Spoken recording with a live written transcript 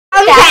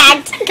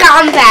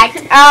compact.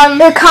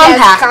 They're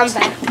compact. Yes,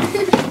 compact.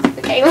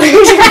 Okay,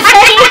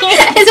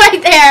 it's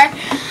right there.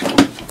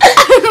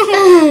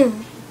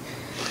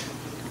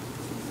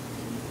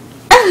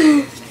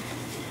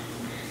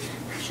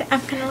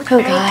 I'm gonna look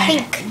very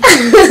pink.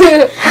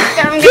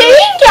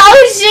 Pink? Oh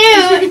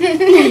shoot!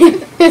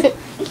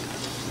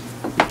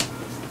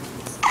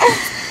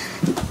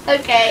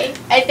 Okay,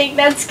 I think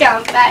that's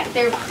compact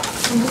or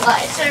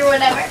blush or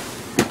whatever.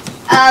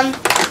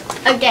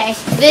 Okay,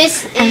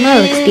 this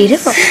Emma looks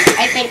beautiful.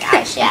 I think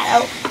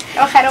eyeshadow.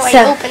 Oh, how do I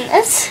open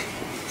this?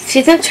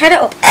 She's gonna try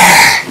to.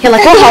 Here,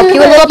 like, I'll help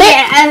you a little bit.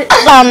 Yeah,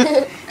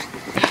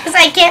 because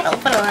I can't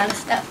open a lot of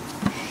stuff.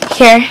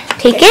 Here,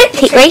 take it.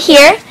 Take right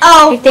here.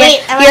 Oh, right there.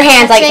 wait. Your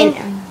hands like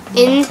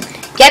in.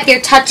 Yep,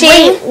 you're touching.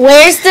 Wait,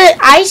 where's the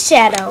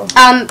eyeshadow?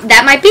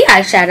 That might be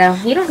eyeshadow.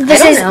 You don't. I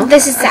don't know.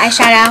 This is the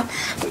eyeshadow.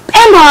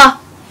 Emma.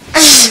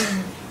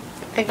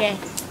 Okay.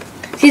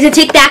 So you can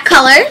take that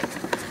color.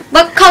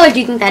 What color do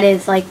you think that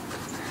is? Like,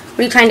 what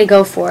are you trying to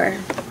go for?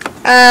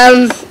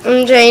 I'm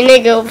trying to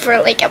go for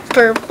like a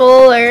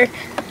purple or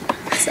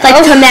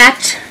like to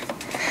match.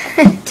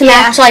 To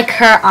match like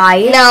her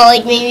eyes. No,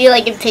 like maybe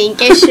like a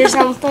pinkish or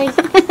something.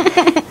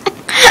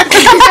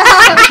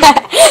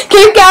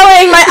 Keep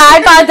going. My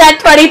iPod's at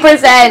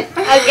 20%.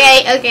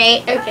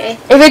 Okay.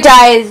 If it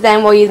dies,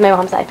 then we'll use my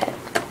mom's iPad.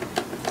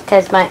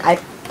 Because my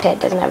iPad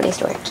doesn't have any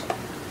storage.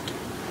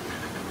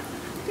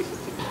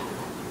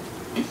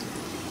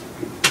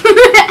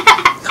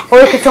 Or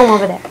we could film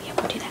over there. Yeah,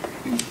 we'll do that.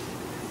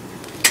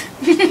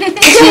 She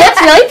looks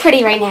really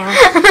pretty right now.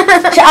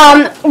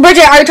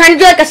 Bridget, are you trying to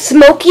do like a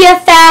smoky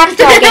effect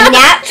or like a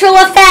natural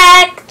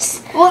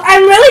effect? Well,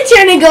 I'm really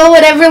trying to go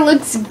whatever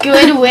looks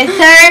good with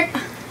her.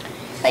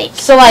 Like,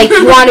 so like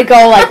you want to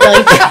go like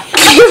really.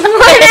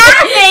 What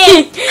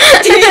happened?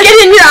 Did you get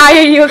in your eye?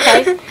 Are you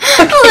okay? A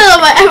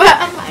little bit. Oh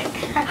my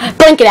God.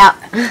 Blink it out.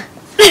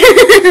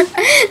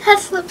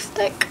 That's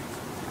lipstick.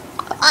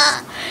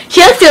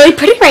 She looks really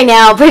pretty right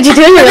now. Bridget's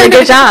doing a really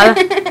good job.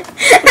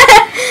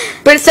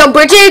 So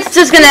Bridget's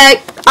just gonna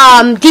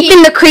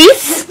deepen the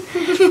crease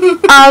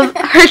of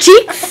her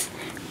cheeks.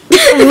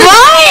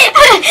 What?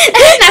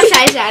 That's enough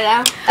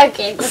eyeshadow.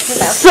 Okay, that's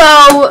enough. So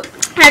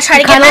I'll try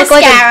to get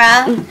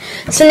mascara.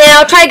 So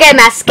now try to get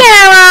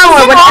mascara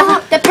or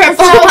whatever. The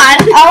purple one.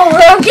 Oh,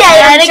 okay.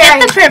 I'm gonna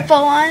get the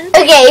purple one.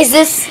 Okay, is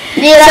this?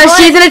 So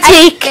she's gonna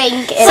take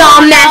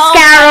some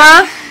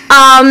mascara.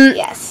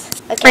 Yes.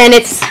 Okay. And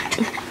it's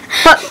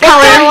what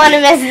color? I don't want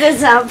to mess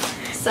this up.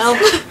 So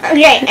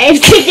okay, I have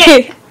to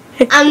get.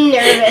 I'm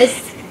nervous.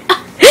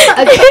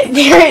 Okay.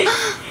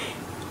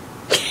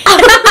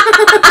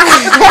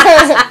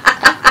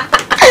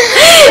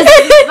 This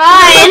is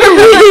fine.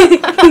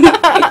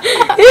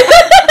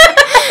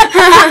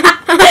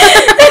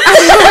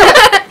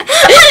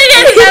 I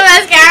didn't get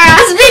mascara.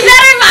 This would be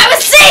better if I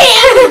was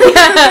seeing.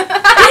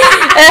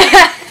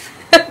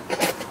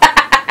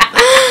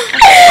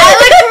 I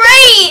look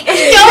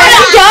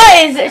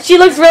great. She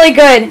looks really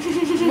good.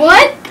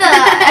 What the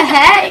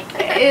heck?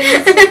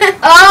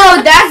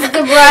 Oh, that's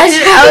the brush.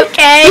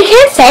 Okay. You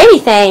can't say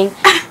anything.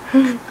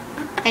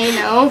 I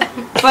know.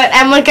 But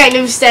Emma kind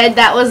of said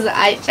that was the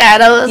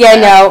eyeshadow. Yeah,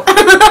 no.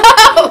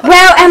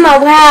 Wow, Emma,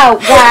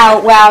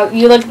 wow.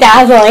 You look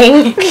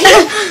dazzling.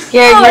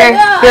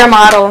 You're a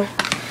model.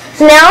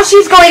 So now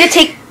she's going to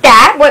take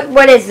that.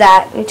 What is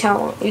that? You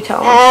tell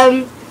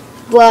me.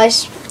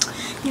 Blush.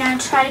 Now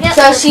try to get.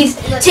 So she's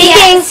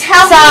taking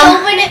help some.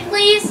 me open it,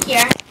 please.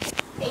 Here.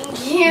 Thank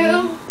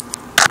you.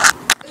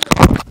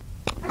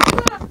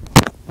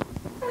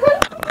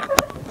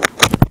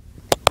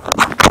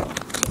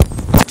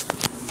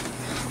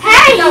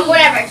 Hey! No,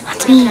 whatever.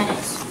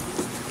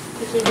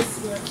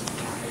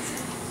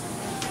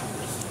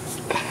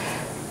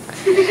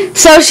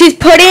 So she's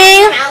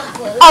putting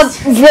a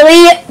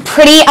really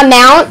pretty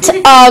amount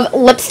of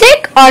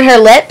lipstick on her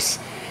lips,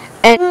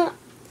 and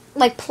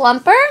like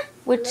plumper,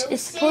 which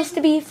is supposed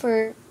to be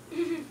for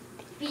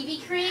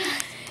BB cream.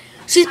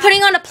 She's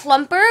putting on a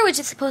plumper, which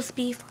is supposed to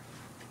be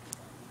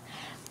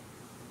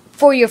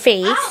for your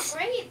face. Oh,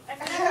 great! I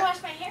forgot to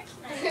wash my hair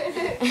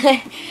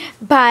tonight.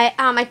 But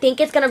I think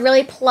it's gonna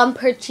really plump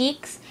her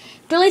cheeks.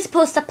 It's really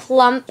supposed to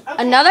plump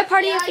another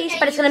part of your face,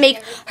 but it's gonna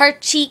make her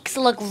cheeks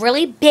look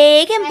really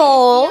big and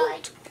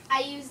bold.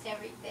 I used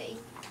everything.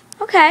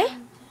 Okay.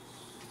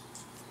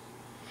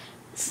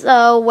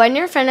 So when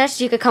you're finished,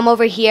 you could come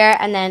over here,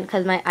 and then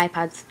because my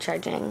iPod's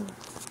charging.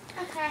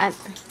 Okay.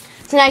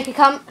 So now you can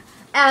come.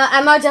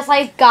 Emma, just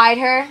like guide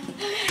her.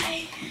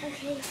 Okay.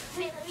 Wait, let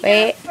me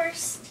Wait. go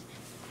first.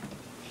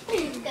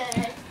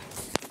 Good.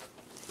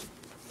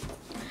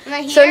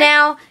 So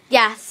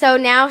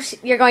now,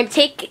 you're going to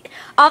take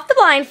off the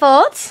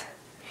blindfolds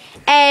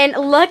and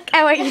look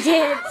at what you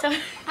did. So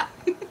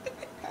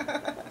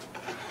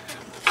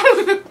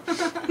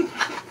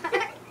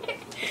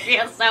it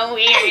feels so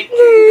weird.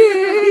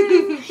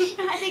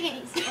 I think it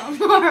needs to go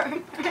more.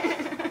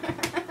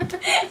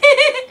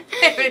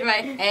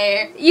 My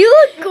hair. You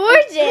look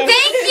gorgeous.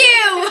 Thank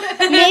you.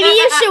 Maybe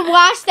you should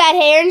wash that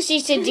hair and she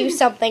should do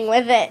something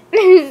with it.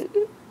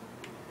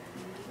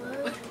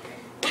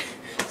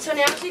 So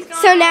now she's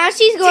going. So now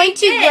she's going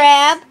to this.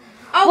 grab.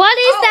 Oh, What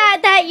is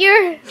that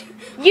you're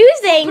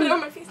using? Put it on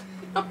my face.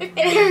 On my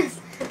face.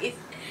 Please.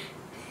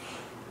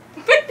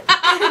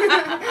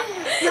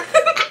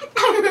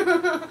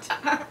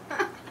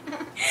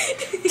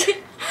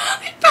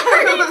 It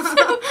burns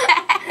so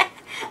bad.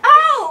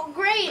 Oh,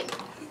 great.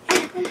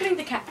 I'm putting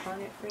the cap on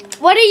it for you.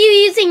 What are you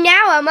using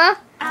now, Emma?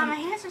 My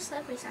hands are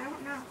slippery, so I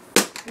don't know.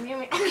 I'm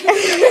going to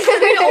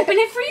open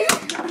it for you.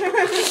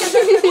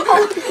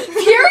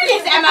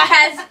 Furious Emma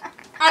has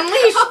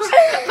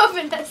unleashed.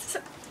 Open this.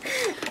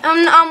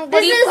 What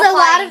This is a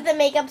lot of the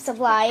makeup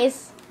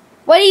supplies.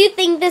 What do you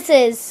think this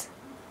is?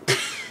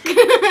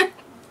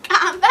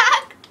 I'm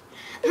back.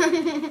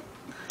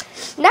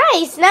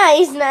 Nice,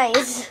 nice,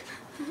 nice.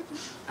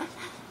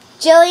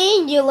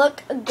 Jillian, you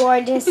look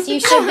gorgeous. You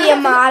should be a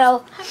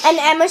model. And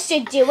Emma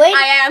should do it.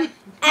 I am.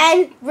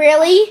 And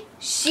really,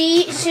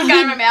 she should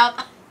Got in my be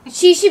mouth.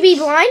 she should be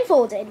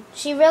blindfolded.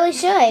 She really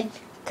should.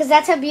 Because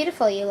that's how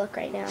beautiful you look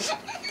right now.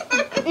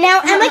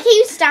 Now, Emma, can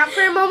you stop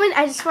for a moment?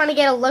 I just want to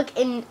get a look of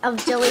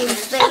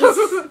Jillian's face.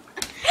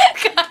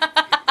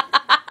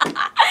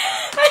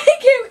 I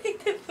can't wait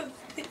to put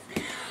this.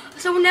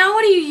 So now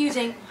what are you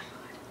using?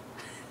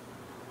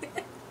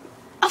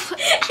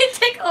 It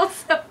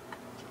tickles so.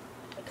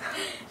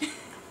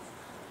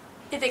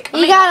 Is it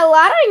coming You got a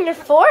lot on your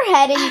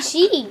forehead and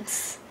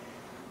cheeks.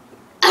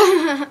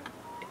 Jillian,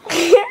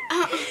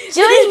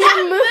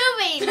 you're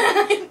moving.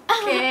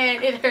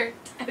 Can't. It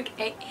hurts.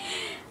 Okay.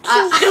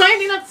 I don't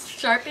think that's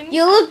sharpened.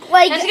 You look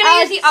like I'm just gonna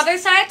use the other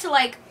side to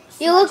like.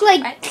 you look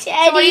like Right? So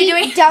Teddy what are you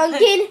doing?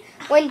 Duncan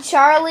when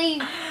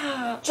Charlie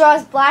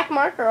draws black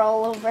marker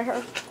all over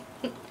her.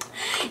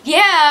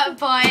 Yeah,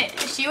 but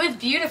she was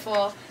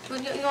beautiful. You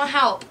want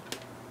help?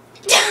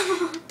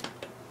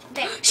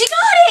 There. She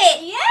got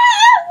it! Yeah!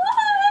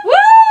 Woo!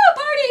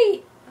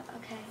 Party!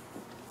 Okay.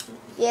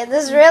 Yeah,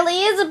 this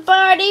really is a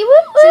party. Woo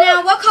So woo.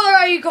 now, what color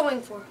are you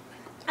going for?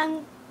 I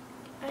don't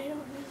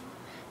know.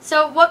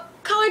 So what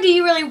color do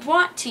you really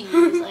want to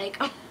use? Like,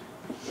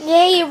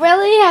 Yeah, you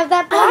really have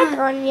that black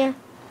on you.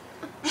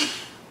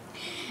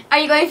 are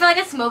you going for like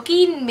a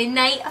smoky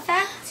midnight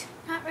effect?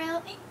 Not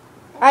really.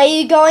 Are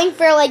you going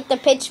for like the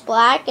pitch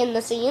black in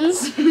the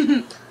scenes?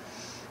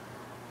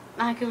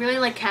 I could really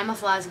like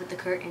camouflage with the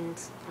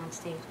curtains on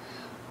stage.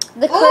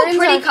 The Oh, curtains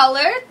pretty are-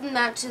 color.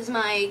 Matches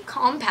my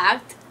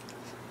compact.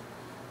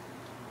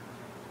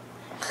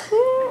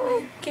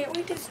 Can't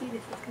wait to see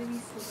this. It's gonna be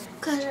so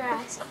Close your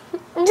eyes.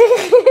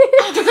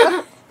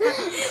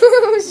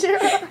 Sure.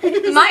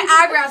 bad. My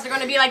eyebrows are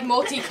gonna be like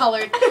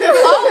multicolored.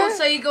 Oh,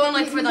 so you're going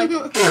like for like.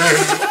 Right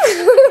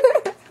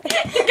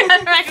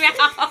now.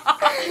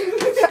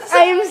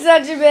 I am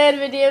such a bad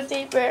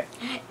videotaper.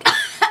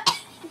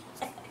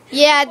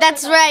 Yeah,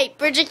 that's right.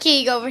 Bridget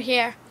Keeg over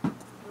here.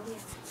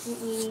 You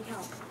need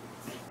help.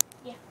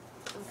 Yeah.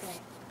 Okay.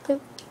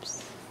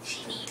 Oops.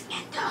 She needs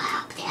mental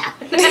help now.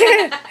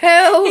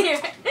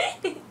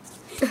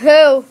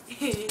 Who?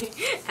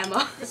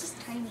 Emma. This is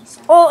tiny,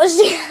 so. Oh,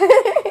 she.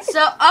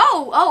 So,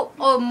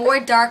 more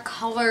dark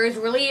colors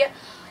really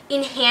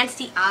enhance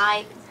the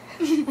eye.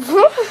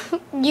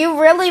 You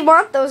really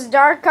want those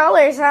dark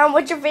colors, huh?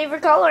 What's your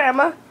favorite color,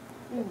 Emma?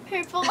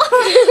 Purple.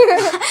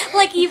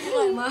 Like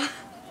evil Emma.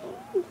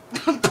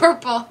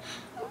 Purple.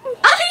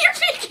 Oh, you're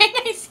peeking.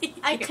 I see.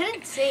 I you.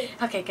 couldn't see.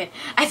 Okay, good.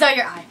 I saw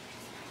your eye.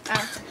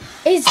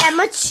 Is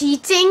Emma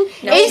cheating?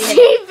 No, Is she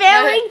she isn't.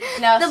 failing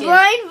No, the she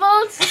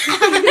blindfolds?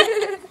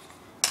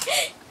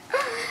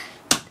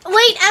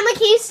 Wait, Emma,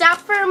 can you stop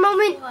for a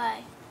moment?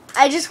 Why?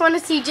 I just want to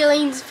see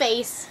Jillian's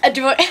face.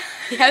 Do I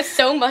have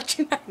so much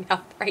in my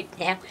mouth right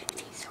now? It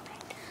tastes so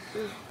bad.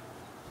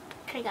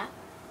 Can I go?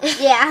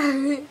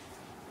 Yeah.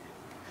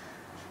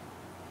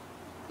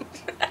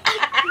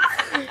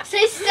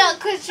 Stay still,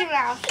 close your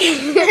mouth.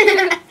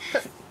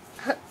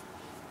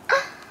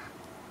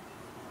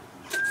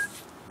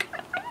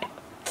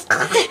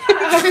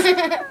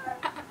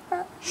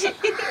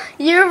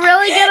 You're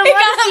really gonna It want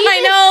got to see on my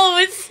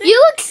this? nose. You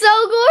look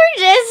so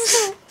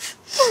gorgeous.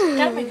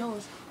 Got on my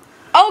nose.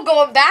 Oh,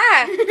 going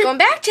back. Going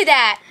back to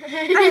that.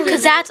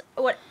 Because that's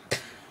what...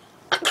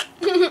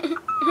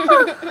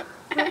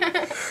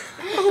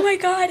 Oh my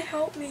God,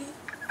 help me.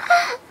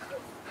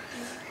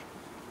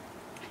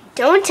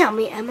 Don't tell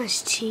me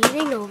Emma's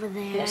cheating over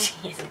there. No, she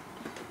isn't.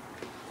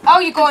 Oh,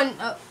 you're going...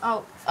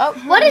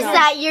 What is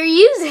that you're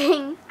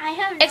using? I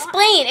have no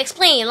Explain.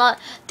 What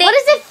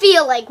does it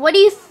feel like? What do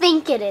you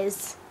think it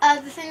is?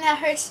 the thing that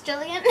hurts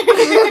Jillian.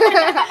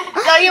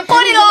 So you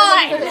put it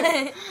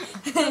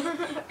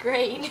on!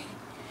 Great.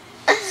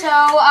 So,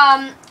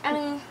 I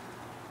mean...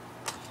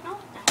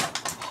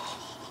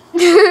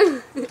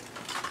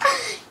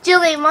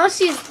 Jillian, while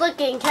she's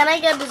looking, can I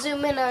get a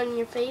zoom in on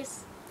your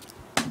face?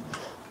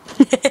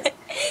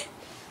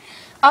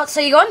 Oh,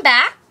 so you're going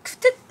back?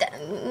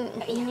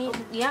 You need...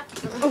 Yep.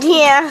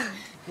 Yeah.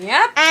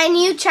 Yep. And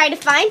you try to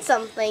find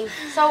something.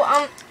 So,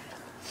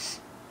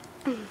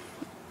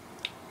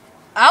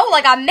 oh,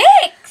 like a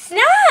mix.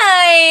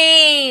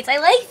 Nice. I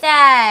like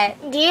that.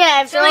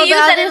 Yeah, I So I'll use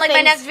that in like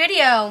my next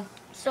video.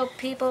 so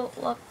people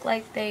look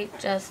like they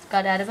just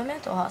got out of a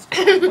mental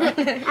hospital. You got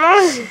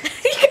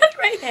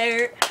right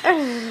hair.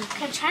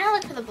 I'm trying to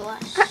look for the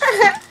blush.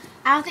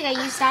 I don't think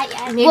I used that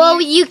yet. Maybe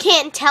Well, you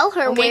can't tell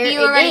her Or where maybe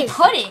you it already is.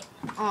 put it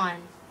on.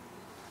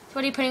 So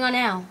what are you putting on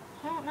now?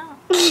 I don't know.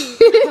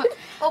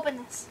 Open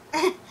this.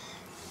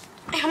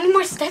 How many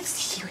more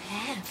steps do you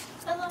have?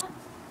 A lot.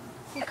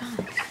 Oh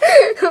god.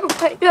 Oh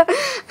my god.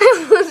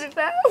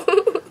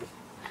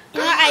 You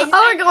know, I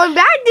We're going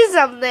back to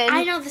something.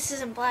 I know this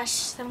isn't blush,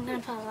 so I'm gonna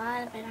put a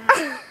lot of it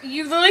on.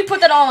 You literally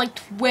put that on like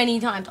 20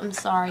 times. I'm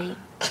sorry.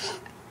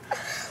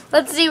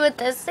 Let's see what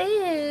this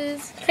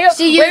is. Wait,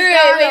 She used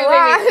that a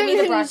lot. Give me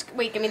the brush.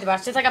 Wait, give me the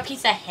brush. There's like a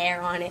piece of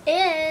hair on it. Ew.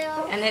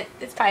 And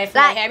it's probably for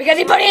my hair because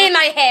he put it in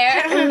my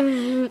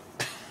hair.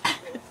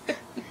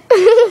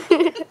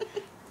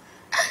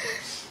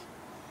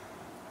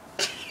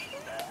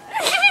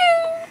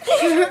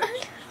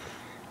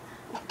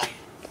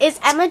 Is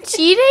Emma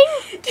cheating?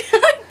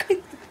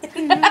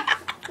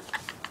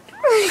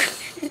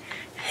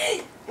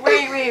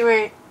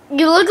 Wait.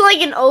 You look like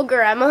an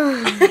ogre, Emma.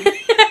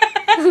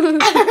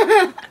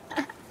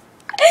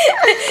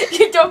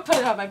 You don't put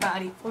it on my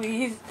body,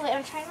 please. Wait,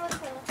 I'm trying to look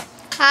for this.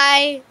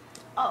 Hi.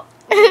 Oh,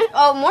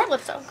 oh, more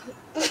lipstick.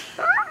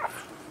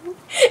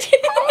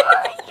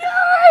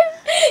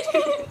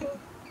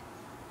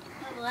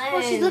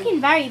 Well, she's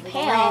looking very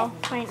pale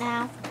right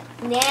now.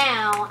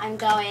 Now I'm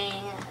going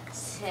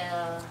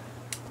to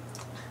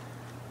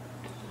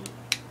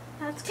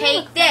That's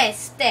take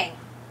this thing.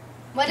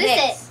 What is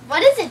This. it?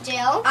 What is it,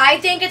 Jill? I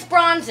think it's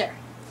bronzer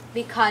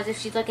because if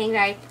she's looking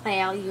very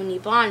pale, you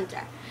need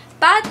bronzer.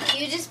 But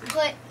You just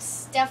put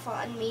stuff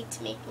on me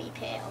to make me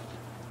pale.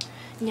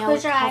 no,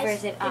 Close it your covers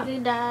eyes. it up. You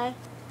die.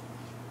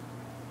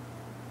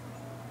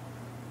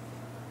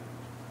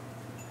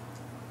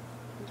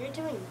 You're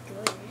doing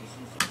good.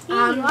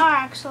 Yeah, you are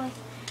actually.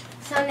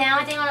 So now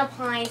I think I'm gonna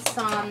apply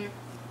some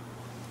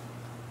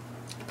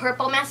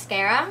purple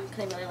mascara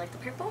because I really like the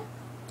purple.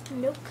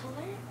 No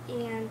color.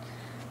 And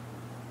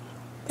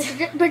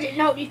Bridget,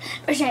 no,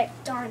 Bridget,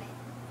 darn it.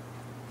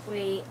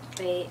 wait.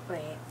 Darn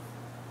it.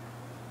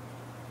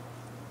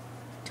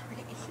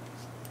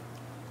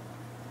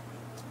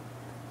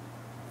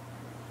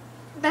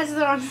 That's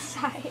the wrong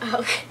side.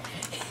 Okay.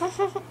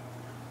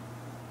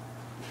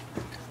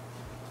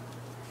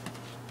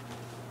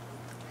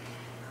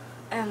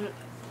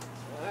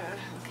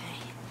 Okay.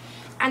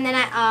 And then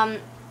I'm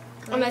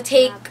gonna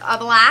take a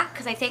black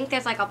because I think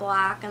there's like a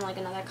black and like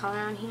another color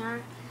on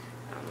here.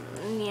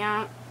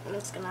 Yeah, I'm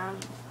just gonna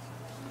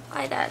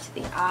apply that to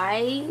the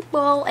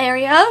eyeball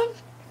area,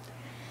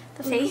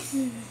 the face.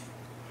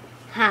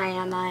 Hi,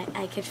 Emma.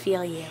 I could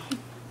feel you.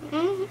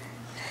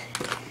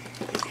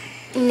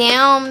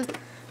 Now,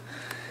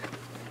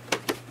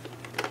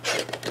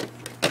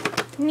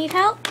 need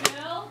help?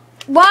 Bill,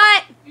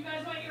 What? you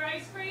guys want your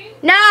ice cream?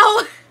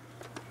 No.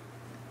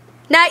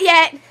 Not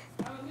yet.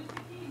 I'm gonna lose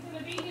the keys in the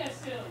vidoes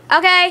soon.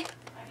 Okay. I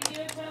can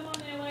give it to them on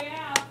their way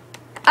out.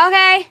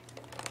 Okay.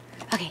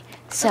 Okay.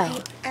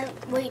 So.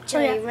 Wait,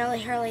 Joey,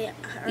 really hurry.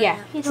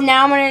 Yeah. So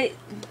now I'm gonna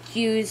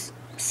use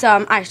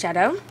some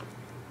eyeshadow.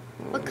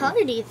 What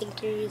color do you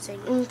think you're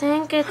using? I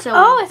think it's a.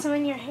 Oh, it's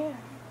in your hair.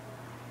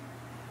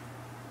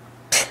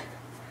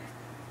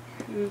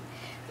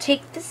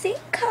 Take the same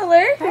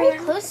color. Very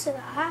close to the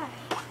eye.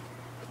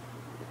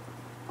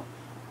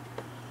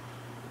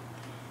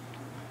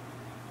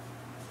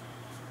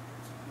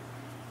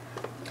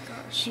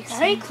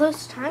 Very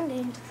close time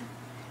getting to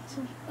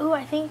the. Oh,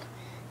 I think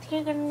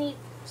you're gonna need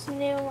some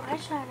new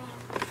eyeshadow.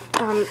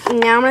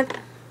 Now I'm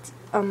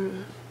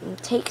gonna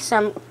take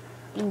some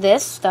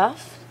this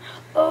stuff.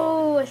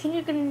 Oh, I think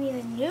you're gonna need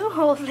a new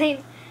whole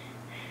thing.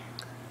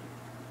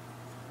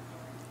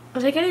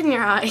 Take it in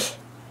your eye.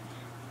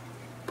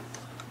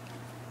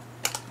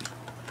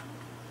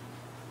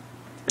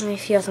 I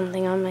feel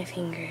something on my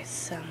fingers,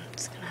 so I'm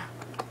just gonna.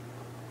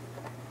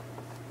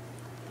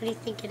 What do you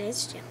think it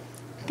is, Jim?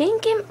 I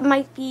think it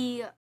might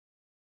be